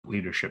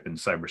leadership in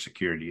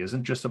cybersecurity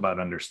isn't just about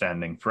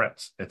understanding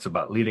threats. It's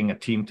about leading a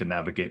team to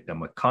navigate them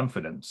with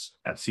confidence.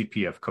 At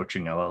CPF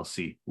Coaching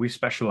LLC, we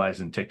specialize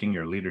in taking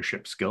your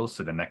leadership skills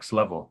to the next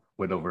level.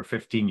 With over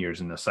 15 years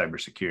in the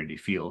cybersecurity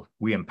field,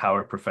 we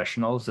empower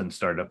professionals and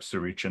startups to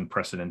reach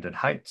unprecedented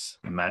heights.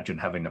 Imagine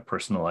having a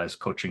personalized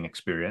coaching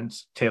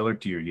experience tailored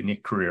to your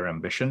unique career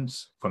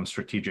ambitions. From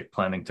strategic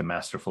planning to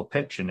masterful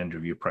pitch and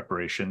interview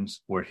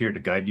preparations, we're here to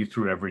guide you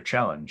through every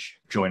challenge.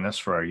 Join us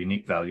for our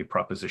unique value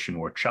proposition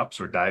workshops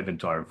or dive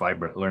into our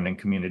vibrant learning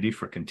community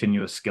for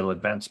continuous skill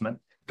advancement.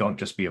 Don't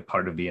just be a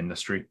part of the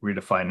industry,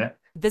 redefine it.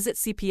 Visit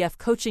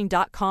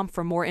cpfcoaching.com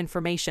for more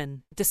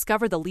information.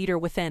 Discover the leader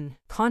within.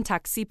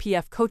 Contact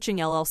CPF Coaching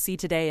LLC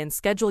today and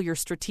schedule your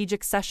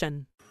strategic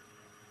session.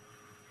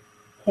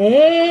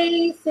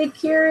 Hey,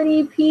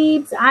 security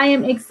peeps. I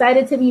am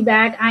excited to be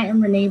back. I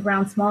am Renee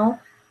Brown Small.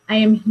 I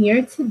am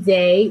here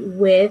today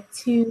with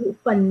two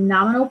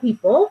phenomenal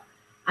people.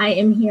 I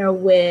am here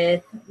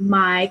with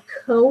my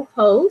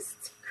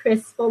co-host,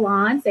 Chris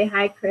Falon. Say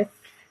hi, Chris.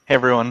 Hey,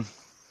 everyone.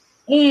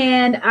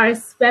 And our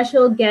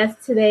special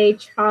guest today,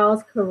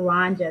 Charles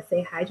Karanja.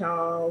 Say hi,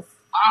 Charles.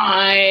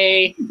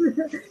 Hi.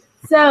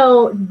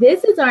 So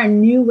this is our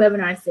new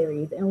webinar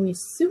series, and we're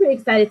super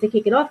excited to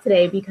kick it off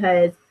today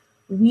because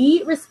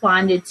we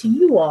responded to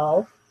you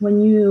all when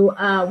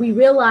we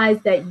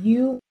realized that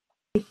you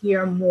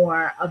hear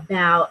more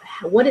about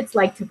what it's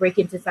like to break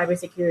into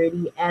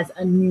cybersecurity as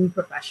a new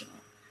professional.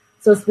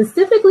 So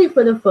specifically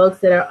for the folks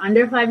that are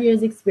under 5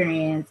 years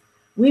experience,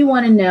 we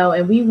want to know,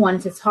 and we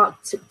wanted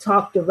to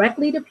talk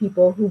directly to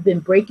people who've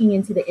been breaking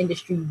into the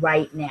industry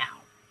right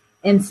now.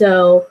 And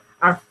so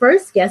our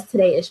first guest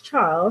today is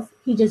Charles.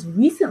 He just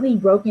recently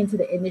broke into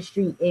the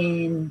industry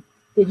in,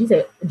 did you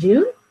say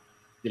June?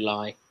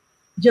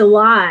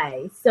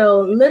 July.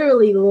 So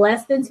literally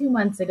less than 2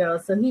 months ago.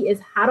 So he is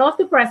hot off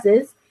the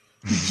presses,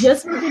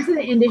 just broke into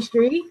the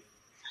industry.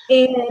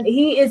 And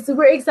he is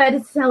super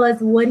excited to tell us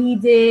what he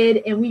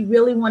did. And we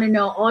really want to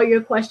know all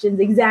your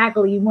questions.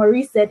 Exactly.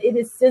 Maurice said it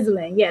is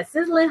sizzling. Yeah,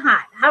 sizzling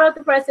hot off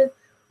the presses.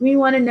 We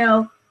want to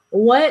know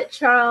what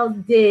Charles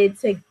did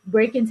to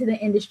break into the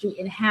industry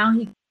and how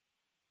he.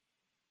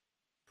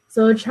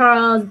 So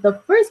Charles, the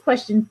first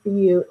question for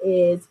you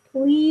is,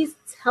 please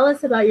tell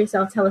us about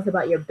yourself. Tell us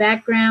about your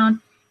background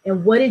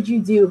and what did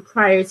you do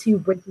prior to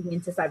breaking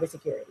into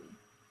cybersecurity?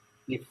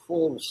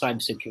 Before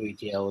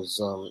cybersecurity, I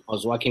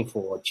was working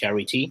for a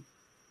charity.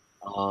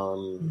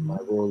 My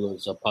role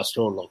was a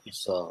pastoral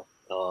officer,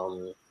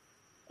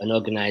 an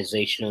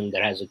organization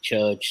that has a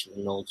church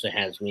and also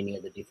has many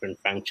other different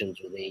functions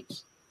with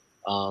it.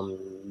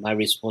 My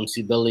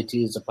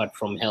responsibilities, apart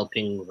from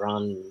helping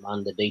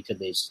run the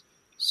database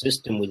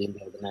system within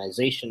the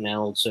organization, I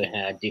also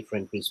had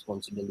different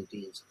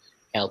responsibilities,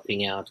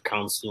 helping out,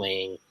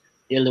 counseling,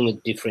 dealing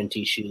with different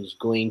issues,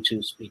 going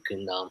to speak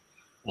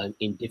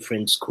in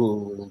different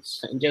schools,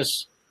 and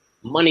just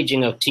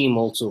managing a team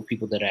also of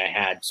people that I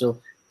had. So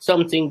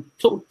something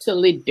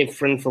totally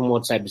different from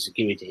what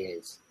cybersecurity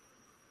is.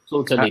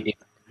 Totally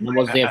different.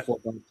 I was there for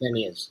about 10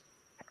 years.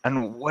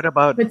 And what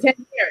about... For 10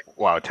 years.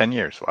 Wow, 10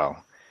 years. Wow.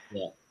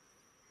 Yeah.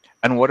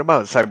 And what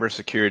about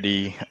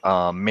cybersecurity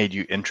made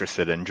you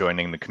interested in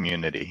joining the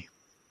community?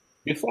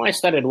 Before I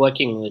started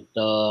working with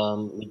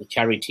the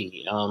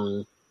charity,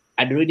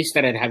 I'd already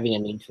started having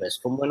an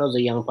interest. From when I was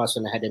a young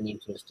person, I had an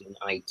interest in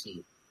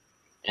IT.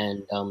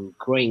 And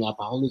growing up,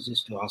 I always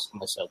used to ask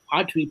myself,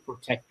 how do we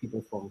protect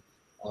people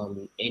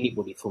from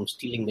anybody from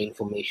stealing the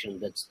information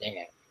that's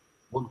there?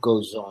 What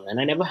goes on? And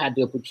I never had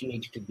the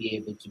opportunity to be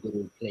able to go to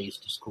a place,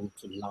 to school,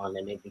 to learn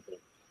and everything.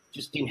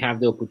 Just didn't have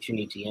the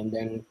opportunity. And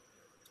then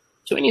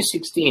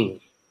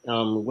 2016,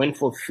 went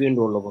for a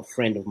funeral of a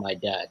friend of my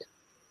dad.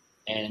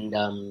 And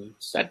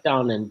sat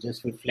down and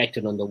just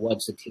reflected on the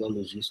words that he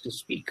always used to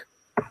speak.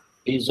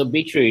 His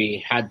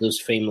obituary had those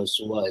famous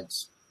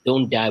words,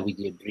 "Don't die with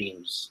your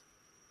dreams."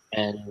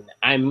 And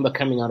I remember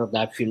coming out of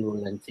that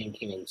funeral and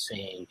thinking and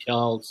saying,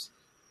 Charles,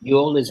 you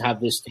always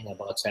have this thing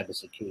about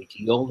cybersecurity.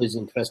 You're always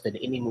interested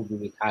in any movie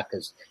with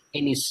hackers,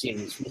 any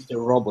series, Mr.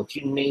 Robot,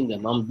 you name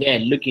them. I'm there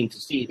looking to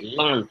see it,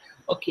 learn.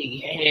 Okay,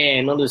 yeah,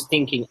 and always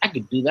thinking, I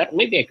could do that.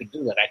 Maybe I could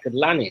do that. I could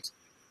learn it.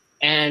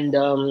 And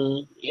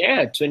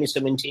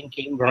 2017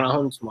 came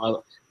around,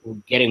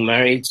 getting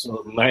married,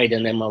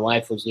 and then my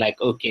wife was like,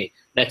 okay,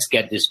 let's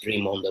get this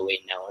dream on the way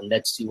now and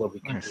let's see what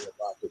we can do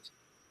about it.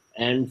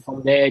 And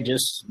from there,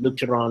 just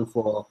looked around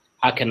for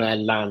how can I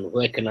learn,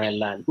 where can I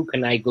learn, who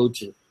can I go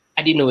to?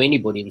 I didn't know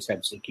anybody in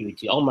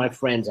cybersecurity. All my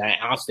friends, I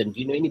asked them, do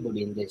you know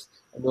anybody in this?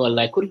 And they were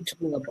like, what are you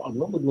talking about?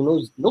 Nobody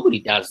knows, nobody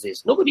does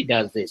this. Nobody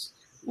does this.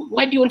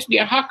 Why do you want to be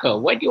a hacker?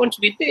 Why do you want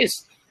to be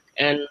this?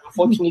 And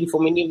unfortunately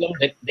for many of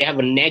them, they have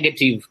a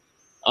negative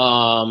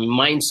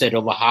mindset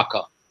of a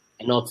hacker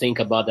and not think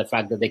about the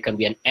fact that they can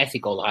be an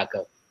ethical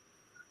hacker.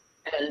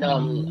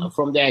 And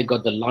from there, I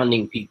got the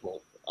learning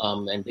people,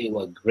 and they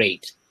were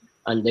great.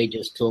 And they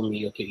just told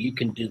me, okay, you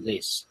can do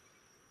this.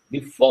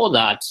 Before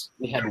that,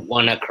 we had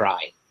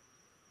WannaCry.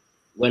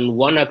 When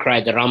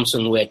WannaCry, the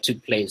ransomware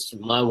took place,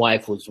 my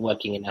wife was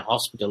working in a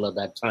hospital at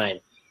that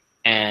time.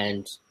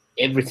 And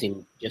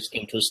everything just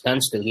came to a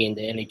standstill here in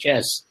the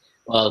NHS.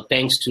 Well,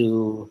 thanks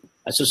to,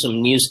 I saw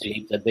some news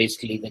clip that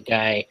basically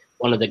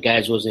one of the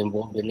guys who was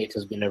involved in it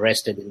has been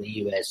arrested in the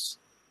US.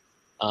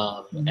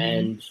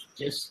 And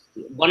just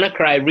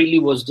WannaCry really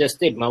was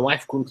just it. My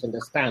wife couldn't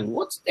understand,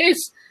 what's this?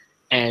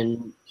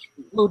 And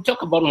we'll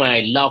talk about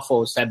my love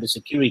for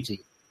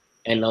cybersecurity.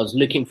 And I was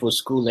looking for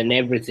school and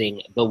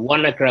everything. But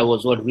WannaCry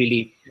was what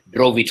really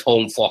drove it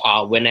home for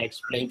her when I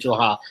explained to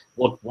her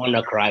what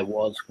WannaCry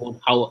was,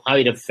 how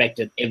it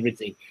affected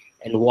everything,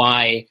 and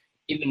why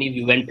even if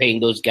you weren't paying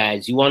those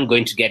guys, you weren't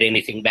going to get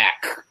anything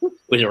back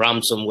with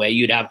ransomware.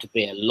 You'd have to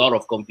pay a lot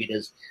of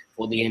computers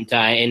for the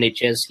entire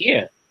NHS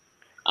here.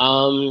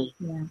 And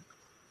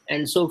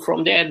so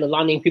from there, the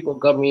learning people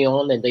got me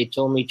on and they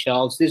told me,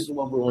 Charles, this is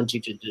what we want you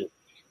to do.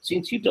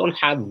 Since you don't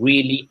have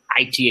really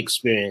IT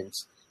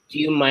experience, do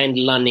you mind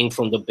learning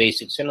from the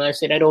basics? And I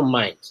said, I don't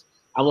mind.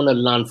 I want to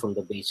learn from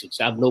the basics.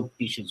 I have no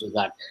issues with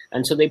that.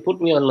 And so they put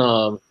me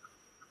on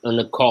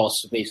a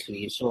course,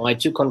 basically. So I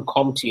took on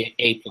CompTIA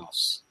A+.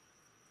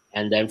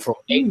 And then from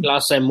A+,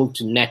 I moved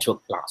to Network+.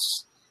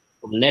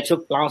 From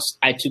Network+,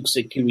 I took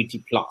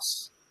Security+.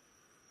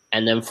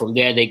 And then from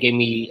there, they gave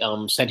me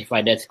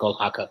Certified Ethical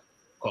Hacker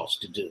course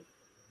to do.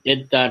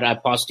 Did that, I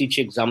passed each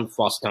exam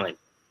first time.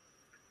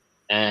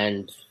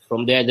 And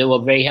from there, they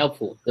were very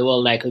helpful. They were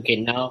like, okay,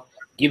 now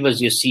give us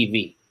your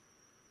CV.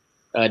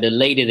 The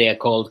lady there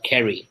called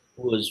Kerry,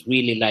 who was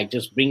really like,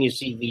 just bring your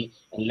CV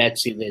and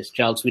let's see this.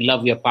 Charles, we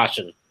love your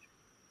passion.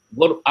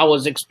 What I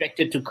was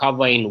expected to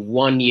cover in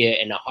 1 year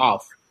and a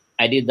half,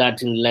 I did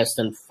that in less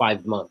than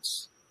 5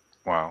 months.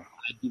 Wow.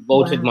 I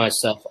devoted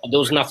myself. There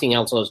was nothing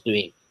else I was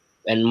doing.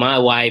 And my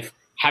wife,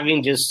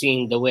 having just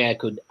seen the way I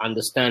could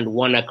understand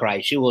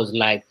WannaCry, she was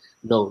like,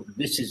 no,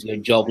 this is your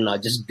job now.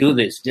 Just do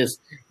this.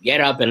 Just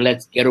get up and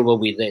let's get over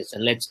with this.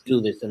 And let's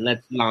do this. And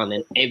let's learn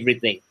and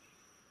everything.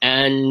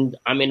 And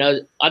I mean,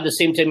 at the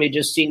same time, you're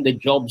just seeing the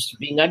jobs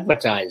being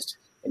advertised.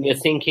 And you're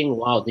thinking,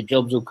 wow, the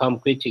jobs will come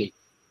quickly.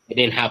 It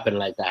didn't happen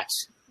like that.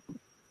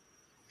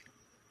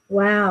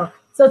 Wow.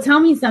 So tell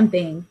me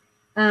something.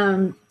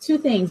 2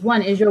 things.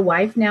 One, is your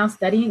wife now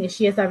studying? Is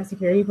she a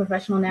cybersecurity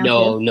professional now?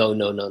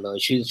 No.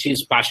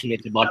 She's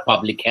passionate about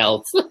public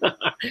health.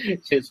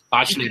 She's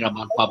passionate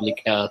about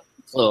public health.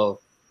 So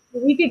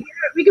we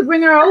could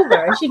bring her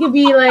over. She could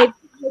be like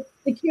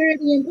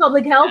security and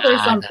public health or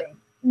something.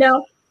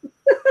 No.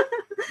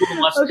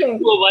 Okay.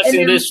 2 of us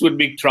in this would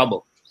be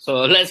trouble.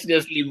 So let's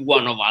just leave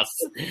one of us.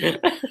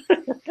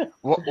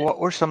 What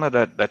were some of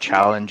the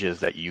challenges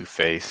that you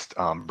faced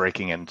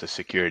breaking into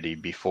security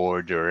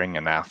before, during,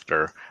 and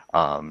after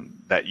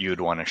that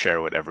you'd want to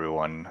share with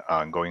everyone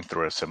going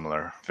through a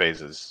similar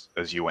phases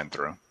as you went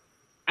through?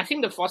 I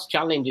think the first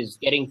challenge is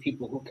getting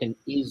people who can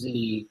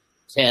easily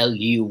tell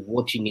you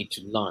what you need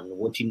to learn,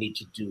 what you need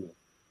to do.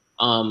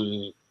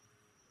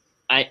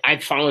 I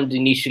found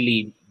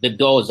initially the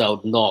doors I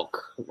would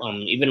knock,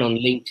 even on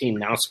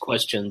LinkedIn, ask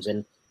questions,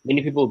 and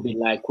many people would be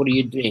like, what are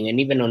you doing? And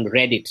even on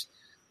Reddit,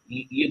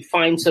 you'd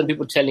find some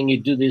people telling you,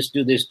 do this,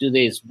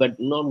 but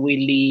not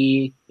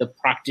really the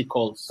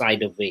practical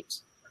side of it.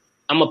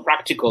 I'm a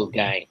practical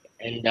guy,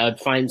 and I'd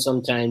find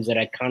sometimes that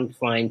I can't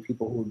find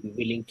people who would be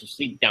willing to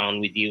sit down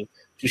with you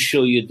to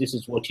show you this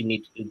is what you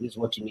need to do, this is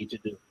what you need to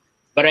do.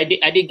 But I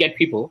did get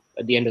people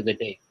at the end of the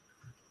day.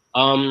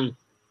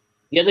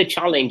 The other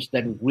challenge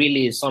that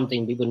really is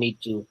something people need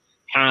to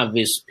have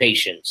is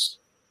patience.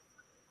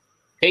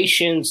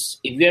 Patience,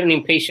 if you're an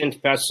impatient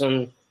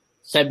person,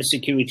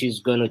 cybersecurity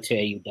is going to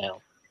tear you down.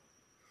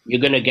 You're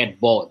going to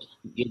get bored.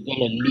 You're going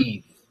to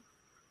leave.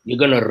 You're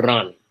going to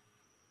run.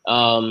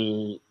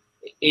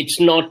 It's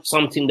not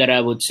something that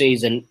I would say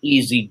is an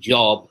easy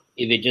job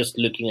if you're just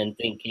looking and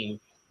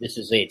thinking, this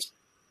is it.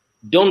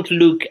 Don't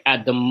look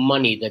at the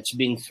money that's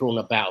being thrown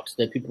about,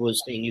 that people are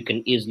saying you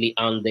can easily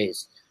earn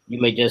this. You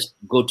may just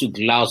go to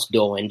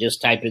Glassdoor and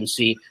just type and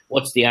see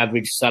what's the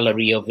average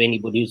salary of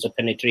anybody who's a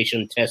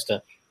penetration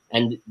tester,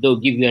 and they'll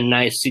give you a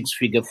nice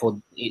 6-figure for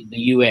the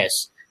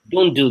US.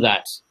 Don't do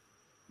that.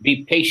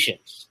 Be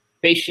patient.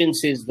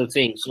 Patience is the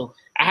thing. So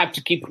I have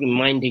to keep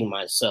reminding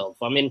myself.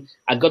 I mean,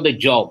 I got the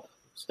job,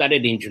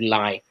 started in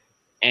July,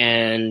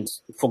 and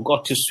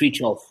forgot to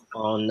switch off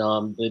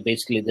on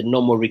basically the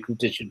normal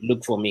recruiters should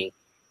look for me.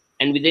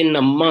 And within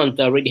a month,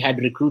 I already had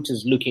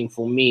recruiters looking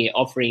for me,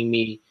 offering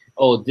me,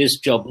 oh, this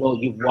job, no,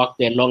 you've worked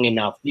there long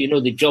enough. You know,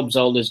 the job's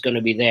always going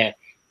to be there.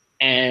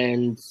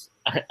 And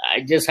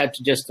I just had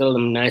to just tell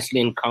them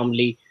nicely and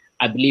calmly,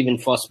 I believe in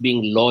first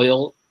being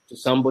loyal to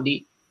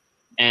somebody.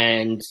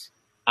 And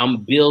I'm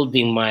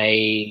building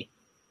my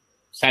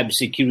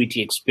cybersecurity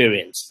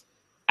experience.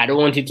 I don't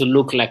want it to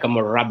look like I'm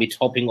a rabbit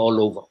hopping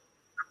all over.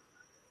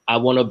 I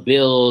want to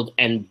build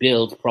and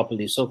build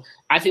properly. So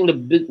I think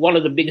one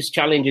of the biggest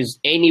challenges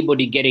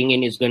anybody getting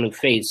in is going to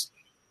face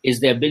is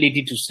the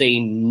ability to say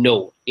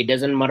no. It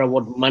doesn't matter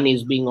what money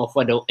is being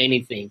offered or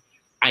anything.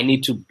 I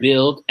need to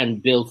build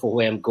and build for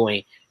where I'm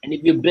going. And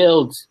if you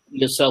build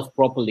yourself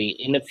properly,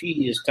 in a few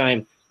years'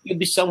 time, you'll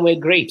be somewhere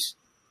great.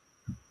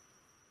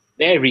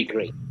 Very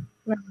great.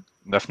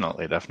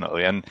 Definitely,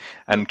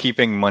 and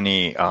keeping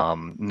money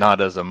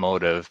not as a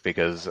motive,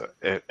 because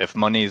if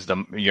money is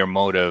your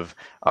motive,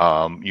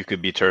 you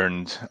could be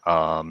turned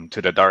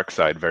to the dark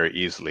side very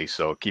easily.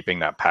 So keeping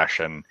that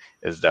passion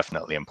is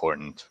definitely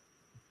important.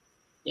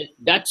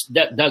 That's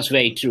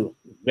very true,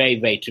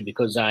 very true.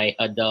 Because I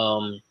had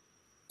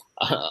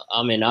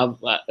I mean I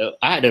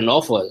had an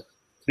offer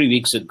 3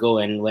 weeks ago,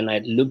 and when I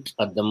looked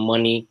at the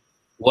money,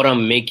 what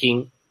I'm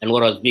making and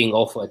what I was being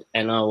offered,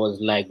 and I was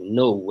like,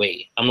 no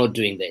way, I'm not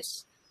doing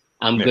this.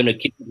 I'm Yeah. gonna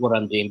keep what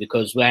I'm doing,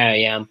 because where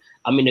I am,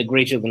 I'm in a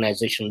great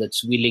organization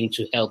that's willing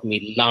to help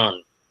me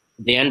learn.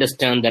 They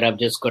understand that I've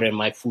just gotten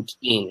my foot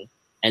in,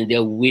 and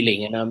they're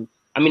willing, and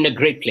I'm in a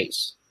great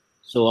place.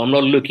 So I'm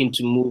not looking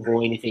to move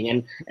or anything.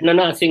 And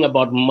another thing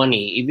about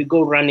money, if you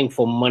go running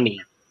for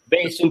money,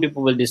 very soon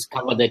people will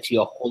discover that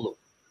you're hollow,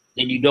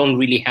 that you don't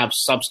really have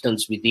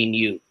substance within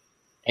you.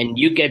 And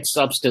you get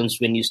substance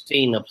when you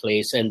stay in a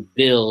place and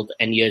build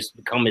and you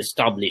become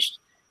established.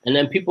 And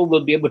then people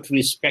will be able to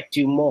respect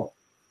you more.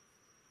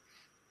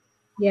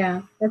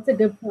 Yeah, that's a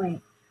good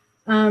point.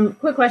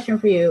 Quick question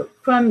for you.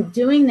 From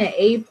doing the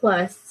A+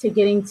 to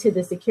getting to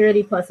the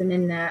Security Plus and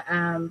then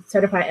the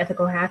Certified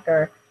Ethical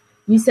Hacker,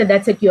 you said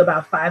that took you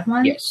about 5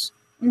 months Yes.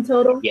 in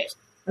total? Yes.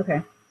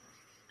 Okay.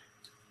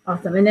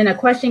 Awesome. And then a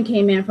question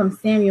came in from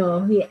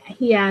Samuel.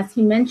 He asked,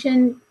 he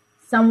mentioned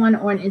someone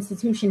or an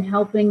institution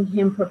helping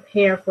him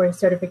prepare for his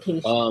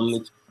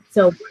certification.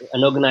 So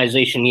an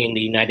organization here in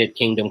the United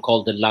Kingdom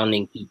called the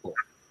Learning People.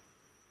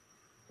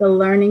 The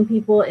Learning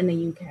People in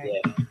the UK.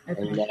 Yeah.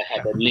 Okay. And I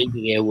had a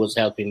lady there who was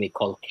helping me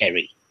called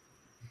Kerry.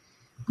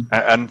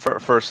 And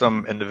for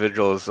some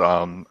individuals,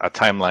 a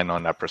timeline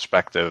on that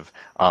perspective,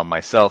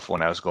 myself,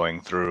 when I was going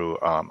through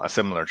a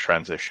similar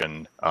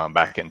transition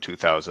back in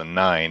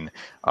 2009,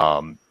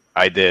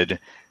 I did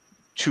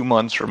 2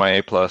 months for my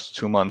A+,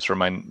 2 months for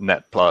my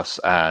Net Plus,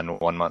 and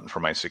 1 month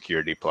for my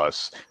Security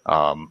Plus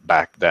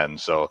back then.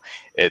 So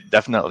it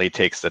definitely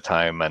takes the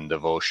time and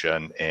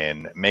devotion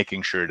in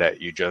making sure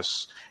that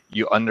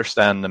you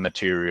understand the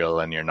material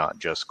and you're not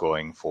just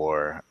going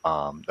for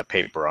the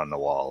paper on the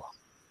wall.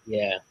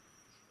 Yeah.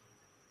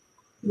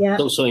 Yeah.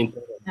 It's also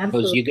important. Absolutely.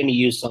 Because you're going to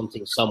use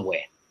something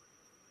somewhere.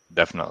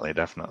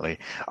 Definitely.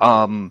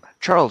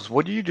 Charles,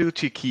 what do you do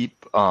to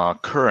keep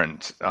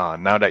current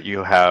now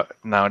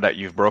that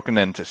you've broken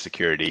into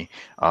security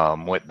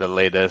with the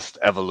latest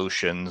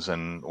evolutions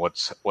and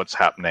what's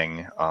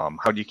happening?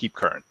 How do you keep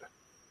current?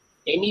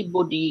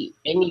 Anybody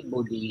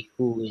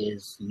who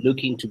is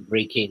looking to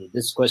break in,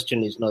 this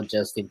question is not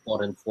just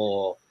important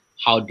for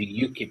how do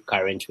you keep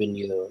current when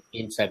you're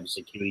in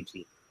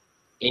cybersecurity.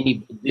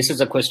 This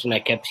is a question I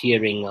kept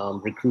hearing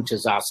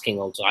recruiters asking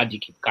also. How do you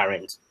keep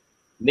current?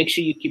 Make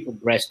sure you keep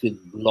abreast with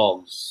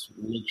blogs.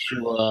 Make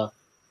sure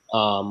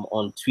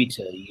on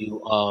Twitter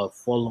you are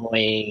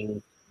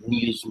following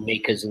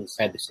newsmakers in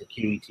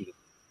cybersecurity.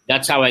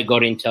 That's how I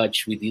got in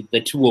touch with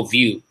the two of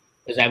you,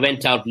 because I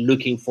went out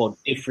looking for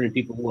different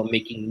people who are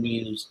making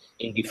news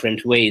in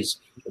different ways.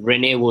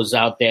 Renee was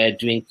out there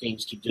doing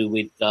things to do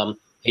with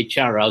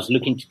HR. I was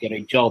looking to get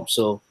a job,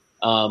 so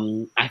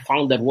I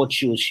found that what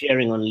she was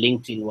sharing on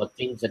LinkedIn were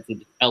things that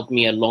would help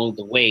me along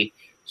the way.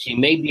 She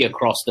may be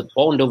across the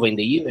pond over in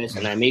the US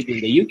and I may be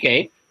in the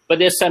UK, but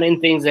there's certain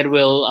things that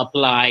will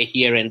apply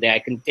here and there. I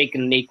can take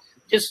and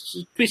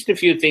just twist a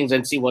few things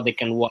and see what they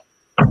can work.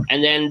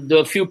 And then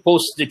the few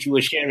posts that you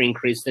were sharing,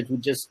 Chris, that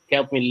would just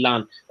help me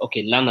learn.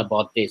 Okay, learn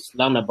about this,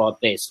 learn about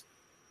this.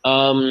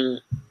 I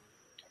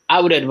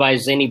would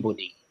advise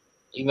anybody,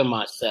 even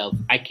myself,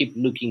 I keep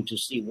looking to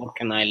see what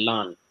can I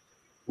learn.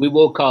 We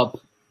woke up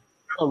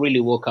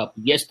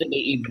yesterday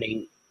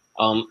evening.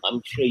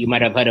 I'm sure you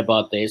might have heard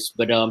about this,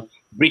 but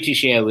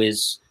British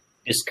Airways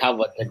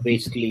discovered that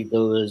basically there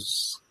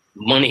was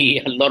money,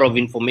 a lot of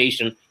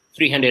information,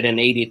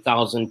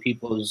 380,000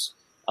 people's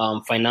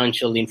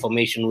financial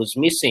information was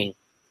missing.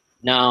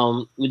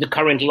 Now, with the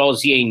current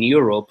laws here in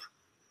Europe,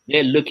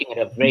 they're looking at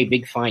a very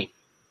big fine,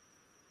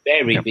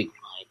 big fine.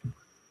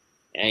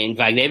 And in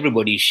fact,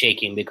 everybody's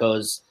shaking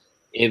because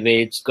if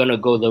it's going to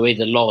go the way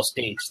the law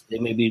states, they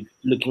may be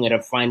looking at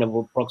a fine of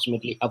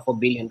approximately £500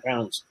 million.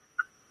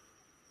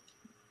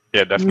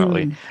 Yeah,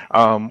 definitely.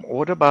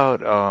 What about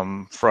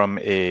from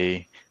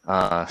a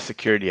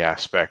security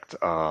aspect?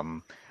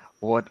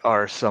 What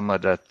are some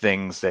of the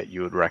things that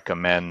you would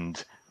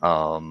recommend?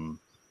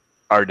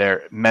 Are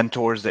there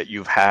mentors that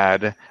you've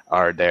had?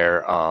 Are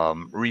there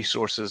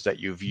resources that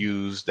you've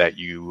used that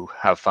you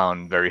have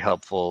found very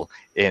helpful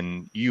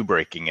in you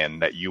breaking in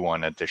that you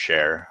wanted to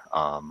share?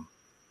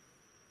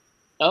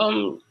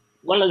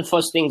 One of the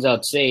first things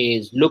I'd say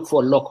is look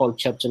for a local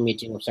chapter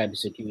meeting of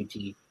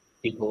cybersecurity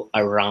people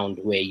around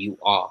where you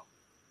are.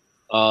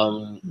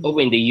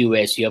 Over in the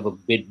US, you have a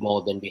bit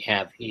more than we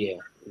have here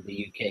in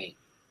the UK.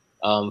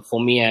 For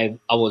me, I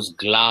was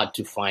glad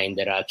to find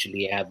that I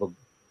actually have a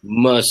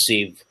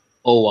massive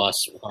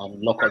OWASP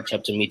local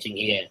chapter meeting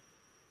here.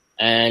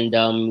 And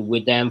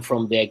with them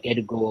from there, I get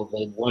to go over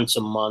once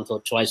a month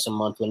or twice a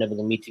month whenever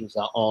the meetings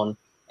are on.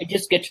 I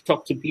just get to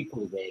talk to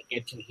people there,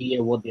 get to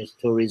hear what their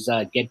stories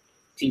are, get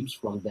tips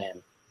from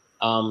them.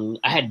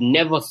 I had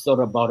never thought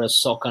about a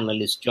SOC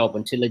analyst job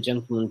until a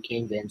gentleman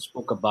came there and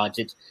spoke about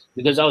it,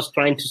 because I was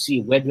trying to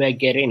see where do I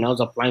get in. I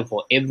was applying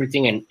for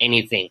everything and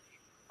anything,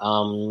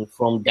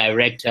 from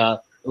director.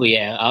 Oh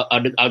yeah,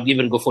 I'll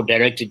even go for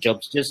director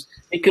jobs. Just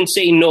they can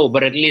say no,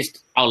 but at least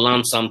I'll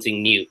learn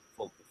something new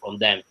from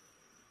them.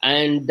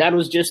 And that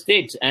was just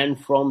it. And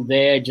from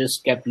there,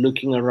 just kept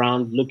looking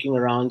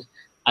around.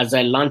 As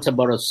I learned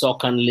about a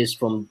SOC analyst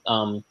from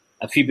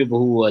a few people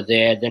who were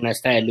there, then I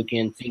started looking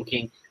and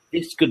thinking,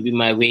 this could be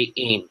my way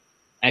in.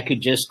 I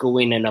could just go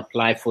in and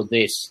apply for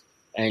this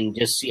and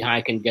just see how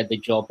I can get the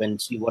job and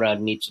see what I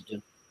need to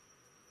do.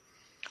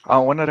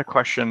 One of the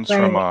questions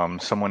from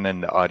someone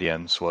in the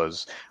audience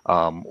was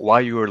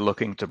why you were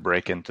looking to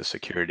break into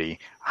security.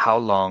 How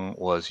long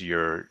was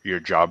your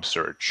job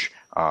search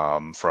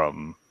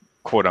from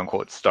quote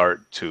unquote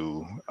start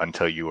to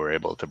until you were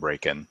able to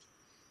break in?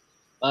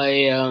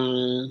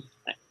 I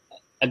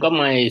got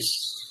my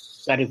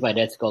certified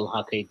ethical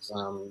hacker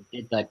exam,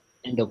 did that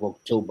end of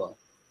October.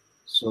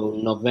 So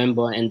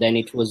November, and then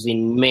it was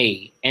in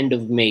May, end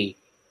of May,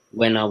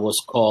 when I was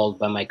called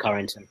by my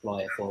current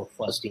employer for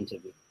first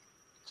interview.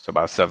 So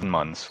about 7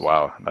 months.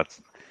 Wow,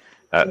 that's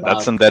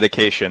some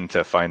dedication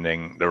to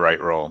finding the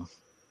right role.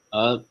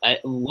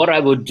 What I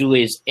would do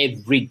is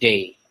every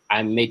day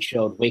I make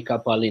sure I'd wake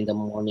up early in the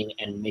morning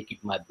and make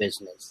it my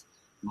business.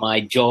 My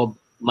job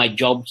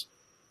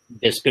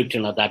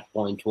description at that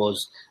point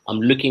was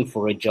I'm looking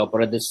for a job,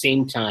 but at the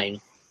same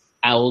time,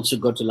 I also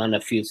got to learn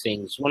a few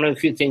things. One of the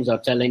few things I'll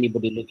tell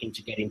anybody looking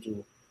to get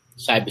into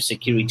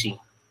cybersecurity,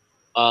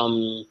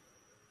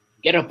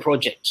 get a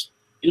project,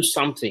 do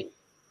something.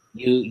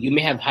 You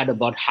may have heard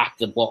about Hack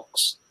the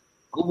Box.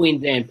 Go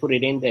in there and put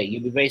it in there.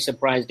 You'll be very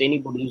surprised.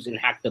 Anybody who's in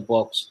Hack the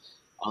Box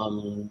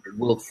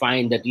will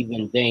find that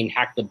even there in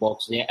Hack the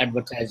Box, they're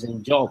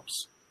advertising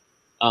jobs,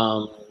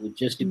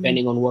 just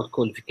depending on what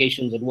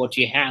qualifications and what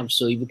you have.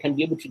 So if you can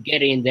be able to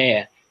get in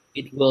there,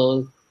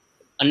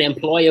 an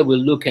employer will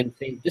look and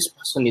think, this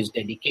person is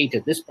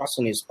dedicated, this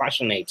person is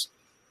passionate.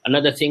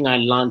 Another thing I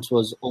learned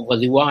was over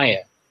the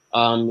wire.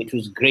 It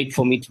was great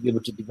for me to be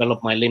able to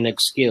develop my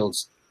Linux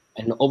skills.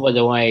 And over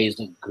the wire is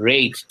a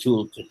great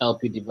tool to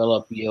help you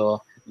develop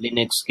your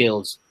Linux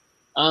skills.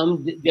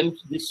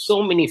 There's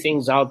so many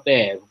things out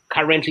there.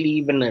 Currently,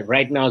 even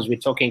right now as we're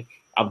talking,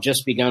 I've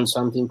just begun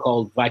something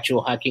called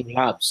Virtual Hacking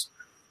Labs,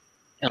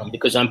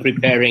 because I'm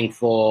preparing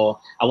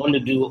I want to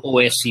do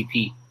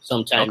OSCP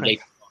sometime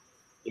later.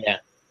 Yeah.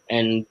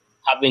 And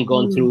having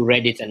gone through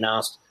Reddit and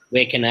asked,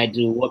 where can I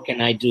do? What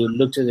can I do?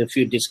 Looked at a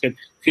few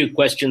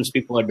questions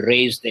people had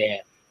raised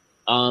there.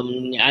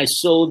 I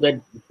saw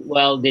that,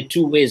 there are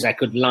two ways I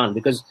could learn,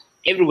 because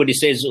everybody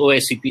says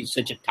OSCP is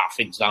such a tough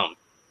exam.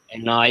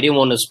 And now I didn't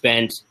want to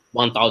spend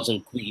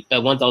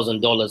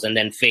 $1,000 and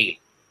then fail.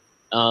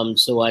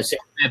 So I said,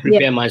 I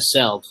prepare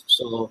myself.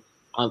 So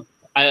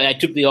I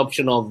took the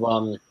option of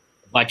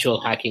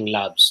Virtual Hacking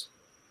Labs.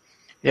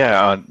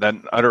 Yeah,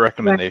 then other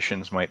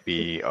recommendations might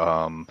be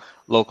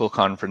local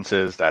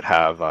conferences that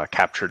have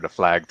capture the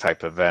flag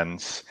type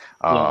events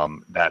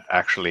that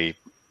actually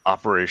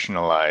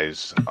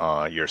operationalize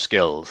your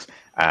skills.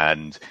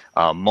 And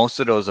most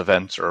of those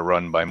events are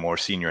run by more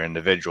senior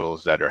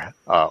individuals that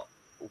are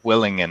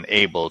willing and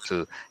able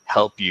to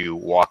help you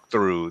walk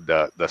through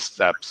the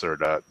steps or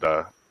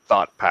the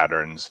thought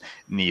patterns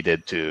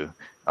needed to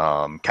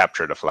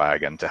capture the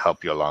flag and to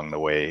help you along the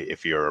way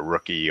if you're a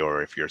rookie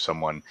or if you're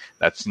someone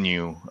that's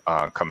new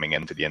coming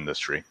into the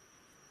industry.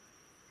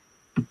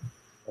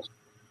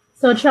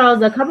 So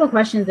Charles, a couple of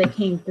questions that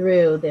came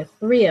through, there are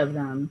three of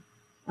them.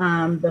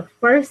 The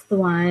first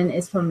one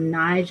is from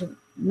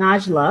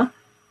Najla.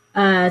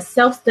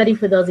 Self-study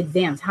for those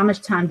exams. How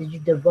much time did you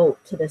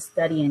devote to the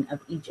studying of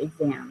each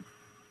exam?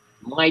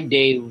 My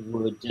day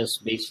would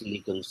just basically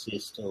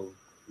consist of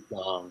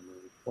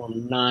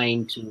from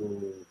 9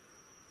 to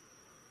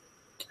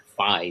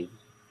 5,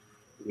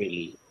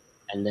 really.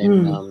 And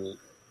then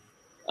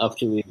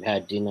after we've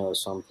had dinner or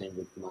something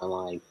with my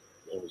wife,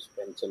 we'll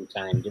spend some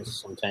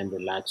time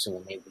relaxing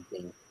and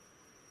everything.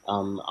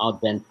 I'll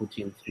then put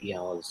in 3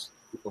 hours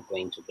before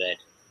going to bed.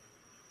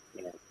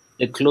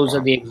 The closer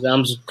the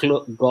exams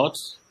got,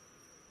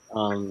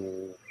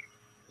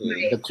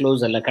 the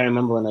closer, like I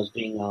remember when I was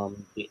doing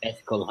the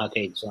ethical hacker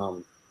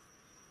exam,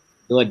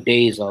 there were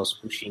days I was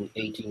pushing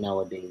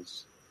 18-hour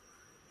days.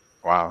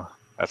 Wow,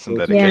 that's some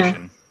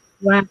dedication.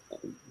 Yeah. Wow.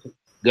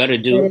 Gotta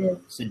do it.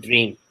 It's a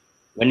dream.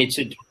 When it's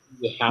a dream,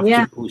 you have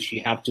to push,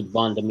 you have to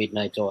burn the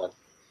midnight oil.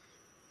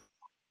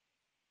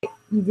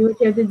 You do what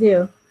you have to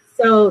do.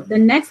 So the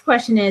next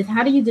question is,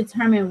 how do you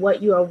determine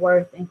what you are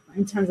worth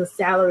in terms of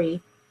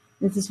salary?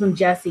 This is from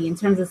Jesse. In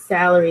terms of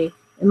salary,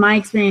 in my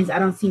experience, I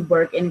don't see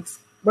work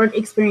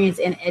experience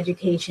and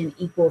education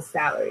equals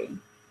salary.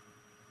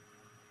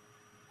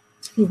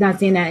 He's not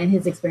seeing that in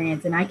his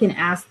experience. And I can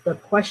ask the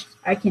question,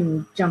 I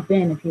can jump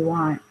in if you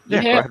want.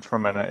 Yeah, go ahead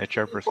from an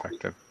HR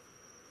perspective.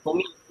 For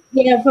me,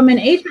 from an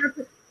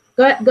HR,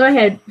 go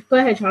ahead,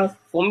 Charles.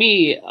 For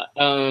me,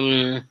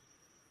 I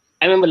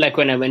remember like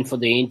when I went for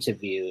the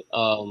interview,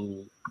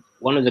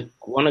 one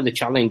of the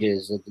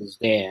challenges that is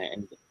there,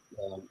 and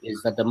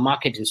is that the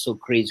market is so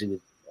crazy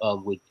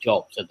with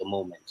jobs at the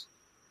moment.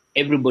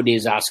 Everybody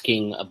is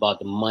asking about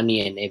the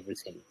money and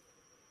everything.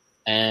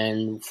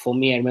 And for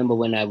me, I remember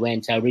when I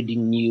went, I already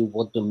knew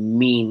what the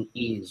mean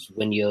is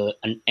when you're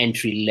an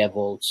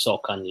entry-level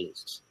SOC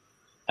analyst.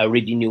 I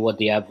already knew what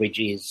the average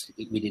is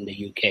within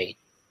the UK.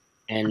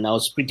 And I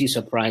was pretty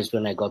surprised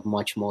when I got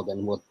much more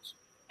than what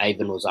I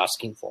even was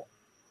asking for.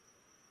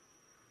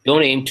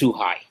 Don't aim too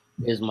high.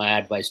 Is my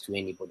advice to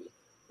anybody.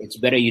 It's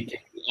better you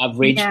take the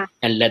average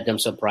and let them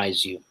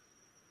surprise you.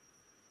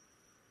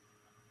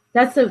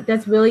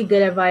 That's really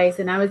good advice.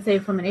 And I would say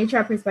from an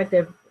HR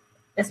perspective,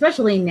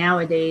 especially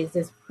nowadays,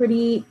 there's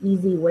pretty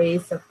easy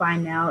ways to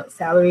find out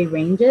salary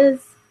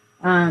ranges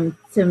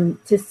to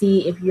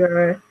see if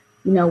you're,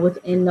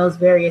 within those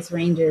various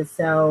ranges.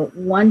 So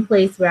one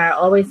place where I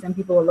always send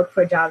people to look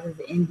for jobs is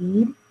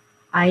Indeed,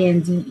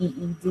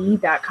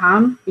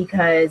 Indeed.com,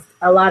 because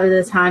a lot of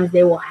the times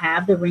they will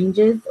have the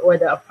ranges or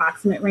the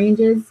approximate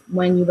ranges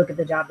when you look at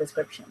the job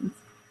descriptions.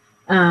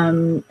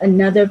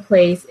 Another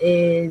place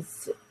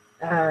is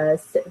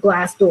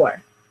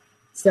Glassdoor.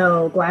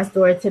 So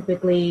Glassdoor,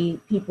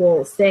 typically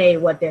people say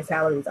what their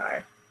salaries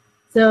are.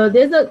 So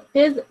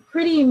there's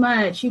pretty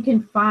much, you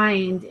can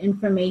find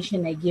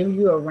information that gives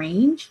you a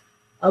range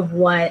of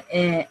what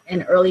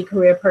an early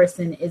career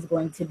person is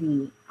going to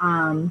be.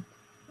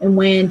 And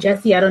when,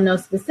 Jesse, I don't know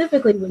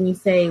specifically when you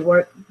say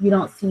you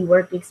don't see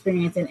work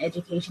experience and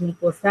education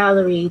equals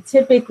salary,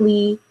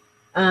 typically,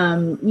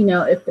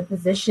 if the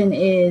position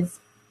is,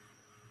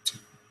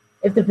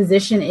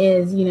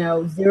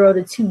 0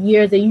 to 2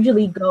 years, they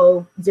usually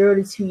go 0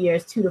 to 2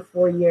 years, 2 to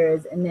 4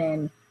 years, and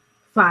then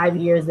 5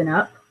 years and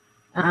up.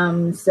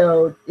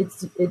 So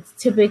it's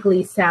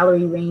typically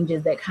salary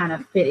ranges that kind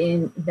of fit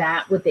in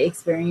that with the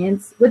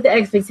experience, with the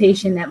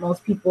expectation that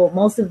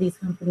most of these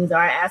companies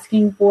are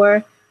asking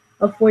for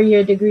a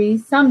 4-year degree.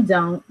 Some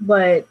don't,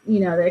 but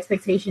the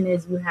expectation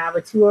is you have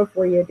a 2 or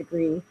 4 year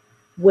degree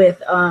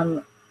with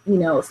a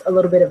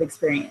little bit of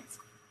experience.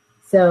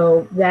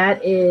 So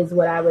that is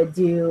what I would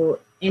do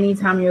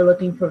anytime you're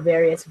looking for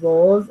various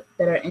roles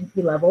that are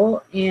entry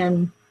level.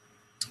 And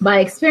by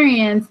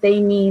experience,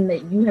 they mean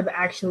that you have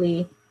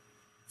actually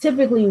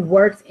typically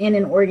worked in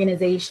an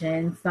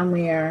organization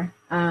somewhere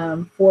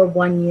for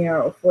 1 year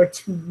or for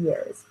 2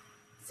 years.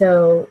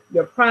 So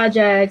your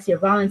projects, your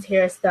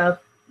volunteer stuff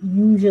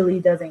usually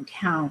doesn't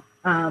count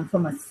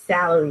from a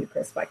salary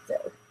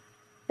perspective.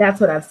 That's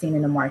what I've seen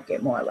in the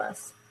market, more or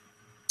less.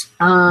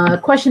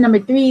 Question number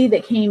 3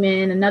 that came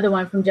in, another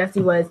one from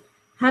Jesse, was,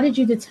 how did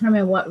you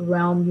determine what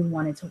realm you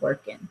wanted to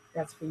work in?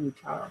 That's for you,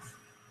 Charles.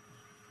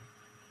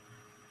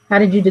 How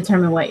did you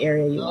determine what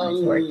area you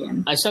wanted to work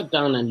in? I sat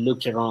down and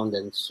looked around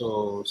and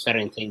saw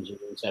certain things in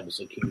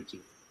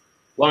cybersecurity.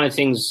 One of the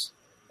things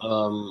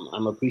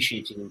I'm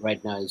appreciating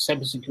right now is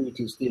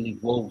cybersecurity is still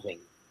evolving.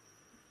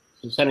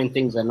 So certain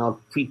things are not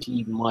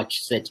pretty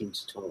much set in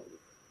stone.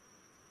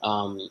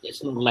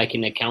 It's not like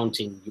in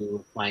accounting,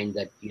 you find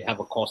that you have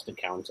a cost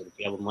accountant,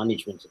 you have a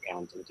management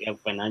accountant, you have a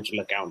financial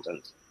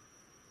accountant.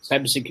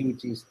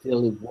 Cybersecurity is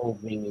still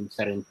evolving in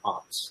certain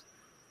parts.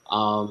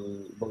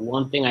 But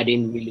one thing I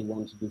didn't really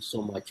want to do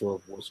so much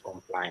of was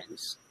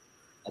compliance.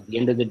 At the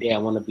end of the day, I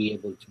want to be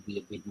able to be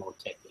a bit more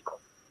technical.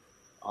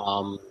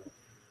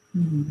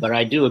 But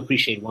I do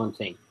appreciate one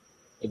thing.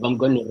 If I'm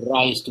going to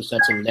rise to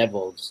certain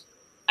levels,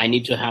 I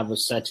need to have a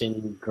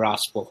certain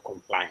grasp of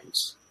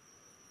compliance.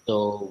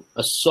 So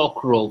a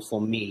SOC role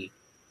for me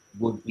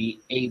would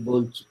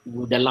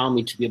allow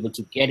me to be able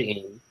to get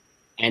in,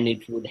 and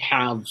it would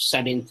have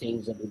certain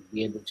things that would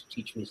be able to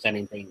teach me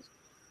certain things.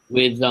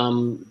 With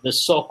the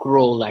SOC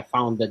role, I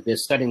found that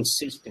there's certain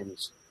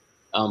systems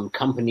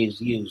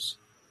companies use,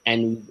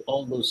 and with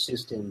all those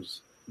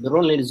systems, not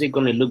only is it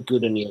going to look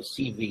good on your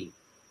CV,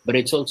 but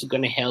it's also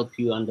going to help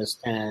you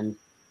understand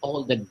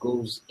all that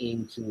goes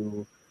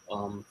into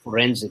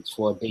forensics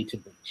for a data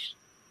breach.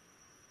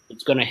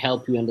 It's going to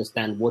help you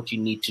understand what you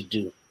need to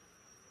do.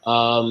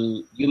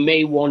 You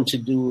may want to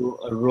do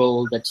a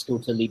role that's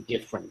totally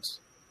different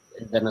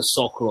than a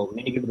SOC role.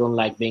 Many people don't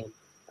like being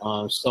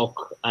SOC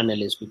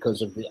analyst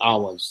because of the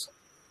hours.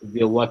 If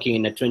you're working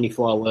in a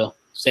 24-hour,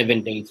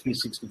 7-day,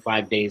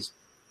 365 days,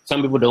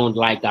 some people don't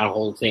like that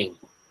whole thing.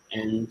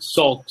 And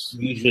SOCs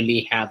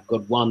usually have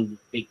got one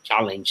big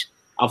challenge.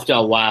 After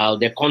a while,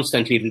 they're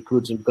constantly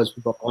recruiting because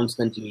people are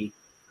constantly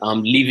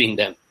leaving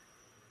them.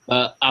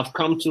 I've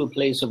come to a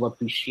place of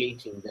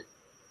appreciating that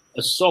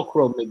a SOC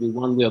role may be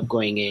one way of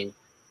going in.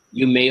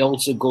 You may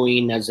also go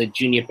in as a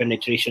junior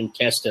penetration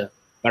tester,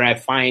 but I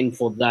find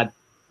for that,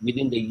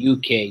 within the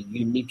UK,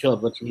 you need to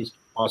have at least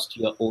passed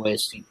your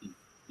OSCP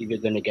if you're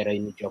going to get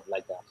any job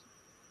like that.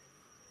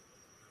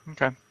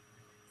 Okay.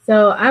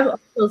 So I've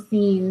also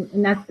seen,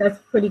 and that's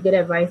pretty good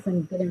advice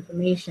and good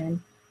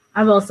information.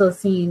 I've also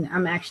seen,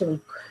 I'm actually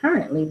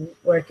currently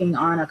working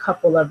on a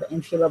couple of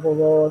entry-level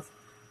roles,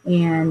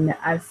 and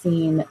I've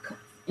seen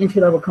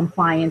entry-level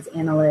compliance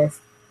analyst.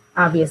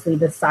 Obviously,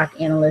 the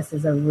SOC analyst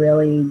is a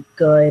really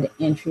good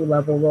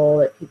entry-level role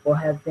that people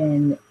have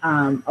been,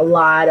 a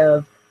lot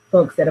of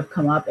folks that have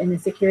come up in the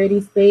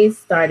security space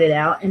started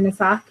out in the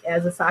SOC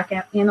as a SOC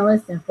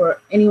analyst. And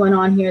for anyone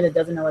on here that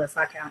doesn't know what a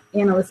SOC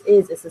analyst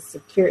is, it's a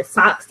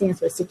SOC stands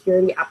for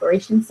Security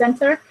Operations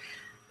Center.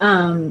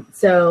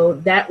 So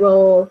that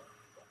role,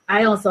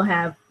 I also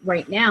have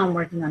right now, I'm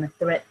working on a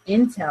threat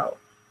intel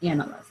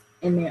analyst,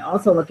 and they're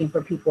also looking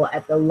for people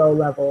at the low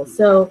level.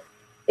 So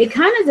it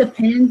kind of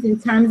depends in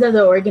terms of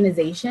the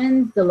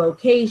organization, the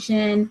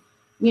location,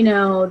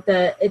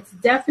 it's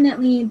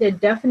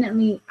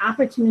definitely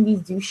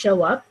opportunities do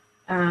show up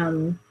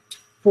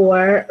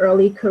for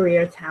early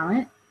career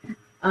talent.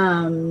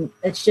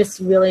 It's just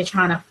really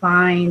trying to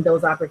find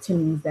those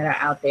opportunities that are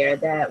out there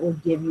that will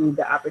give you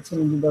the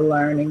opportunity to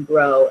learn and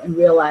grow and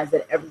realize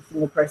that every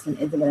single person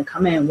isn't going to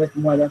come in with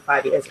more than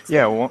 5 years experience.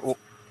 Yeah,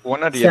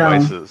 one of the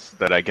advices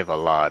that I give a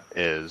lot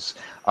is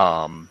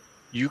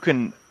you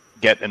can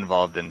get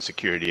involved in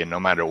security and no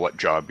matter what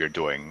job you're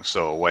doing.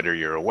 So whether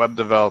you're a web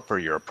developer,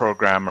 you're a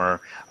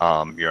programmer,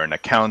 you're an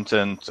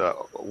accountant,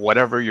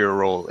 whatever your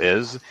role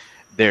is,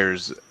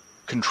 there's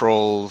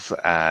controls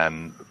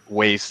and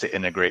ways to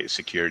integrate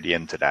security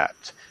into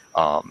that.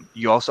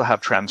 You also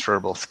have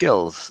transferable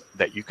skills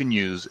that you can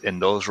use in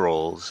those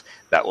roles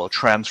that will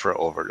transfer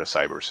over to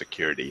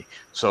cybersecurity.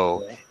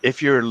 So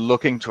if you're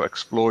looking to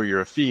explore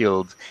your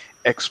field,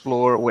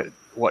 explore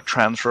what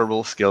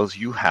transferable skills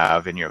you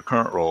have in your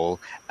current role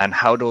and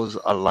how those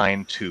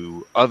align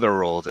to other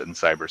roles in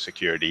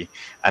cybersecurity.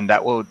 And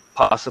that will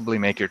possibly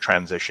make your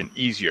transition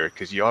easier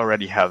because you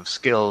already have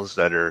skills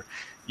that are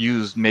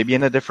used maybe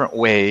in a different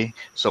way.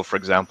 So for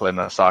example, in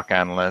a SOC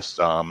analyst,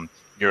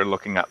 you're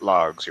looking at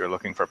logs, you're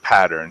looking for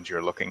patterns,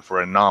 you're looking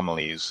for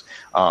anomalies.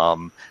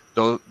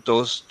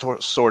 Those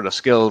sort of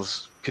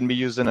skills can be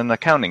used in an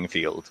accounting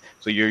field.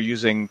 So you're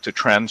using to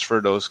transfer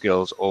those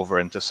skills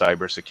over into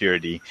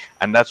cybersecurity.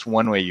 And that's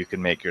one way you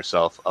can make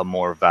yourself a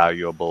more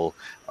valuable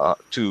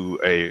to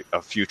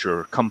a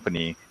future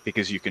company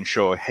because you can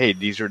show, hey,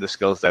 these are the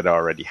skills that I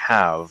already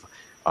have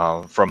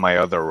from my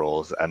other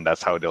roles. And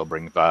that's how they'll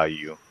bring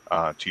value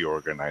to your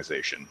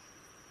organization.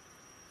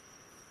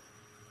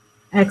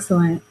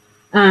 Excellent.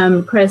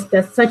 Chris,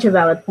 that's such a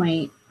valid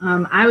point.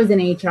 I was in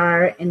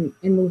HR and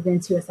moved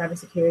into a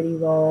cybersecurity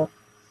role.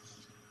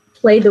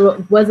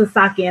 Was a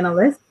SOC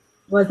analyst,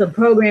 was a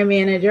program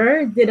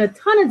manager, did a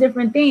ton of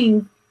different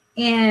things,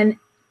 and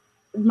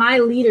my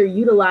leader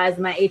utilized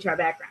my HR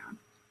background.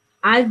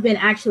 I've been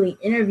actually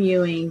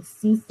interviewing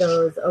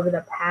CISOs over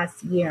the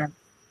past year,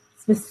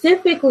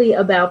 specifically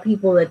about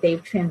people that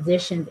they've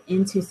transitioned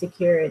into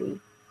security.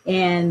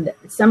 And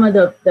some of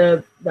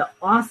the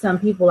awesome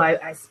people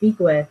I speak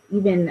with,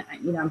 even,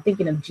 I'm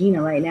thinking of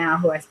Gina right now,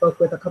 who I spoke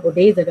with a couple of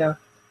days ago,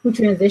 who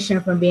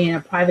transitioned from being a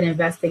private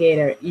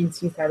investigator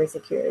into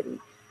cybersecurity.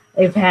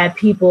 They've had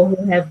people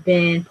who have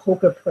been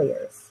poker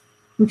players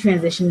who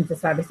transitioned into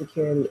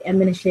cybersecurity,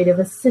 administrative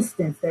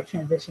assistants that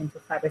transitioned to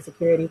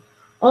cybersecurity,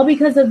 all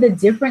because of the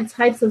different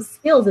types of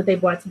skills that they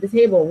brought to the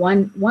table.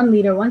 One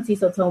leader, one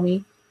CISO told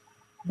me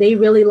they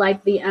really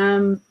liked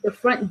the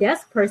front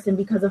desk person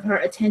because of her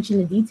attention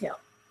to detail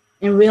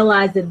and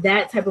realized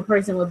that type of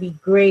person would be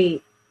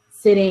great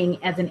sitting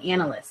as an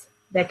analyst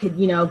that could,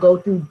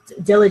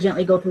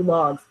 diligently go through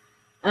logs.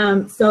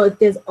 So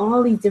there's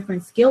all these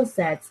different skill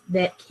sets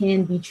that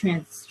can be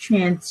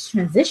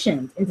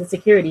transitioned into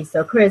security.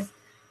 So Chris,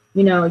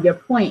 your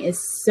point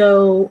is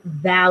so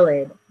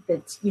valid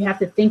that you have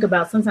to think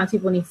about, sometimes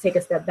people need to take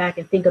a step back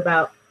and think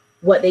about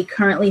what they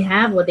currently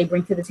have, what they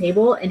bring to the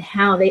table, and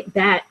how the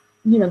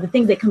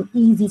things that come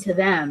easy to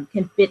them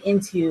can fit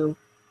into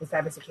the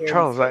cybersecurity.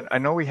 Charles, I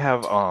know we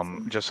have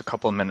just a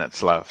couple of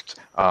minutes left.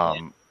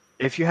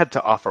 If you had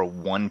to offer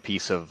one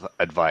piece of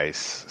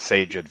advice,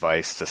 sage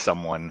advice to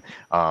someone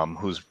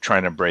who's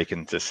trying to break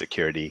into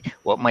security,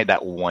 what might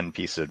that one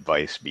piece of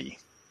advice be?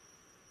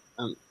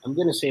 I'm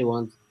going to say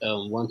one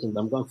thing,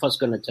 but I'm first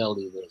going to tell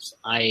you this.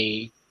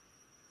 I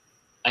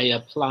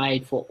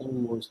applied for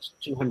almost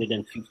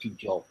 250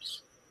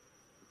 jobs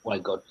before I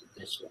got to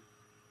this one.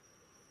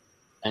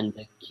 And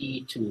the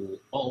key to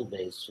all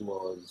this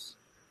was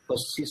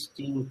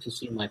persisting to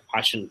see my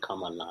passion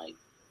come alive.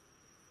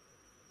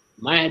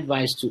 My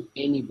advice to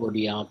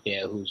anybody out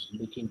there who's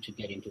looking to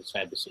get into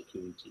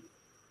cybersecurity,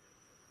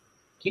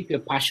 keep your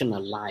passion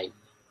alive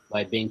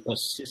by being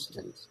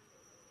persistent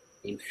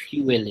in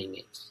fueling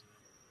it.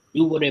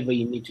 Do whatever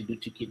you need to do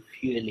to keep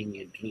fueling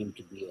your dream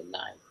to be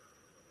alive.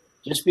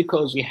 Just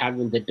because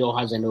the door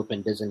hasn't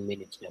opened doesn't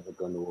mean it's never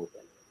going to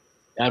open.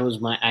 That was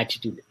my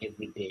attitude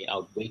every day. I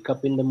would wake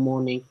up in the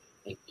morning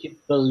and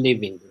keep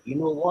believing that, you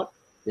know what?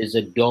 There's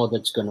a door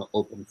that's going to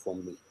open for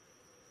me.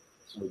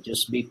 So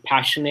just be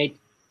passionate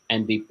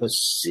and be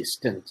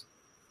persistent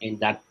in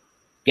that,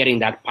 getting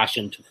that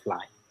passion to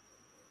fly.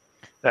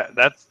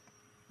 That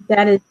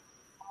is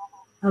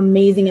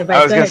amazing advice.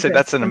 I was going to say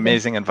that's an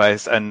amazing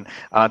advice. And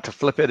to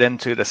flip it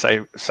into the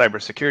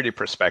cybersecurity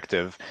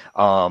perspective,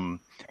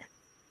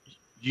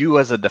 you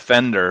as a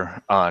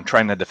defender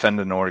trying to defend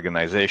an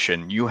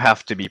organization, you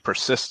have to be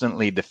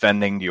persistently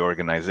defending the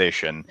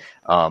organization,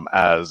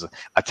 as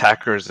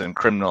attackers and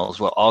criminals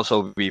will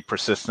also be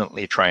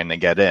persistently trying to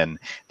get in.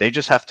 They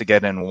just have to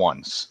get in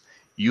once.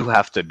 You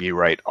have to be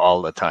right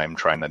all the time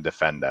trying to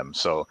defend them.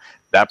 So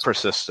that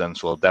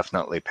persistence will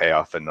definitely pay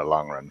off in the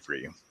long run for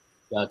you.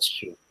 That's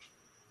true.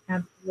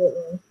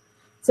 Absolutely.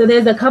 So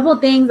there's a couple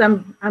things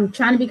I'm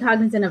trying to be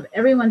cognizant of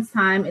everyone's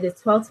time. It is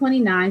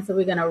 12:29, so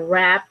we're gonna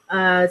wrap.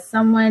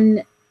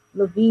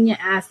 Lavinia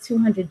asked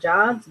 200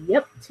 jobs.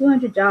 Yep,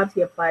 200 jobs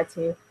he applied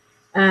to.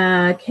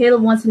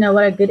 Caleb wants to know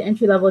what are good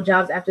entry-level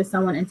jobs after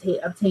someone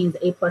obtains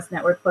A+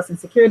 Network Plus and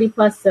Security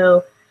Plus.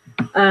 So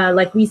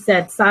like we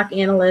said, SOC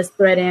analyst,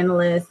 threat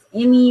analyst,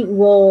 any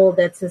role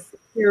that's a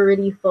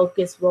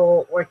security-focused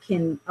role or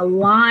can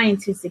align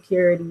to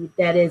security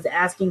that is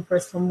asking for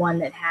someone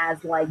that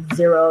has like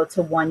 0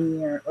 to 1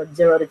 year or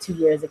 0 to 2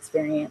 years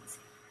experience.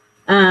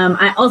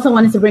 I also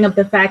wanted to bring up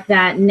the fact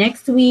that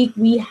next week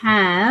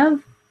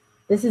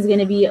this is going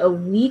to be a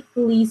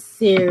weekly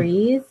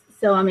series.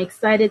 So I'm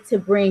excited to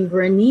bring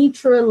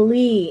Branitra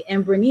Lee.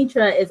 And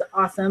Branitra is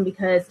awesome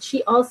because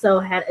she also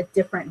had a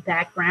different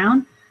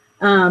background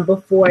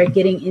before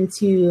breaking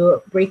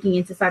into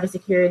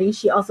cybersecurity.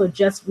 She also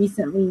just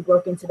recently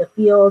broke into the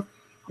field,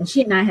 and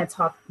she and I had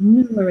talked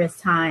numerous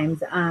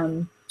times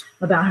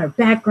about her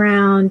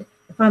background.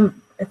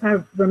 If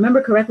I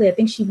remember correctly, I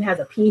think she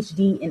has a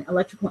PhD in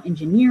electrical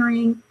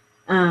engineering,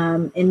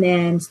 and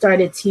then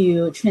started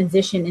to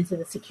transition into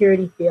the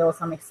security field.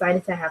 So I'm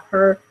excited to have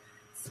her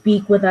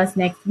speak with us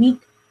next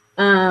week.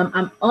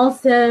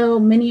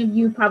 Many of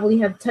you probably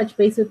have touched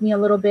base with me a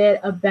little bit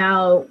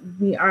about,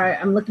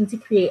 I'm looking to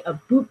create a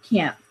boot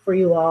camp for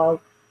you all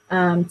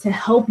to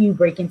help you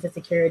break into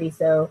security.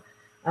 So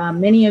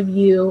many of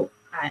you,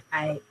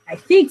 I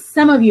think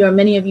some of you or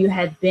many of you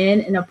had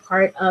been in a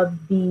part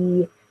of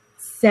the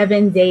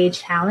 7-day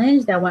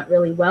challenge that went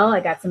really well. I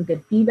got some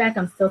good feedback.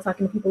 I'm still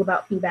talking to people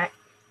about feedback,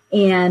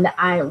 and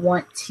I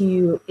want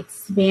to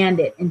expand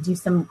it and do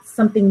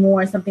something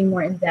more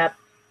in depth,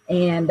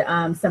 and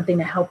something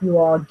to help you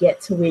all get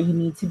to where you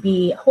need to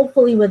be,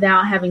 hopefully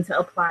without having to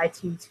apply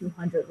to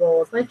 200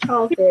 roles like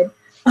Charles did.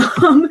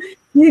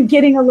 You're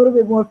getting a little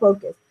bit more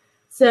focused.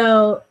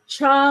 So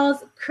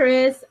Charles,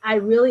 Chris, I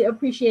really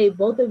appreciate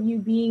both of you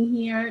being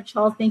here.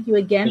 Charles, thank you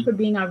again for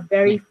being our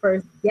very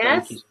first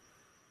guest.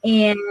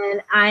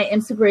 And I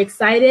am super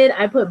excited.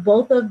 I put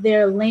both of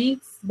their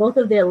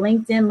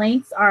LinkedIn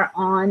links are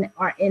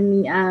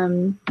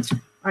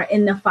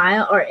in the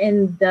file or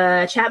in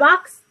the chat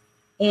box.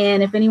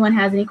 And if anyone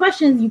has any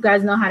questions, you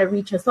guys know how to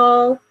reach us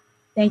all.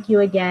 Thank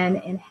you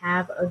again, and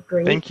have a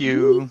great Thank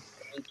you. week.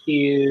 Thank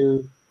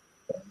you.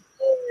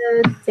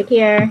 Take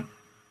care.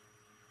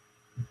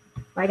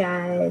 Bye,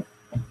 guys.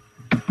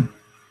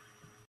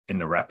 In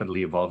the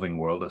rapidly evolving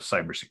world of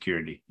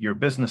cybersecurity, your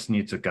business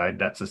needs a guide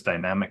that's as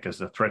dynamic as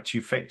the threats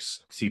you face.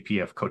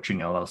 CPF Coaching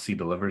LLC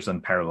delivers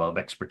unparalleled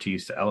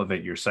expertise to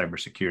elevate your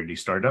cybersecurity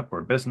startup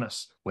or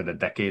business with a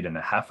decade and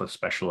a half of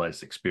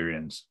specialized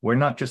experience. We're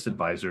not just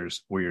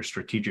advisors, we're your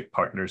strategic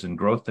partners in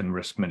growth and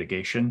risk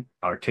mitigation.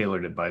 Our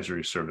tailored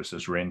advisory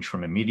services range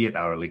from immediate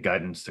hourly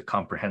guidance to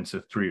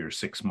comprehensive 3 or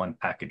 6 month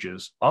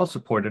packages, all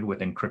supported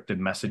with encrypted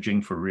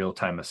messaging for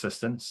real-time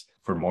assistance.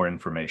 For more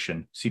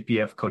information,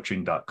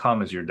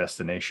 cpfcoaching.com is your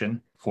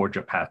destination. Forge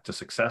a path to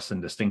success and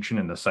distinction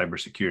in the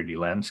cybersecurity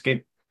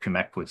landscape.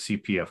 Connect with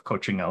CPF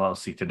Coaching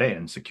LLC today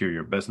and secure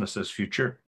your business's future.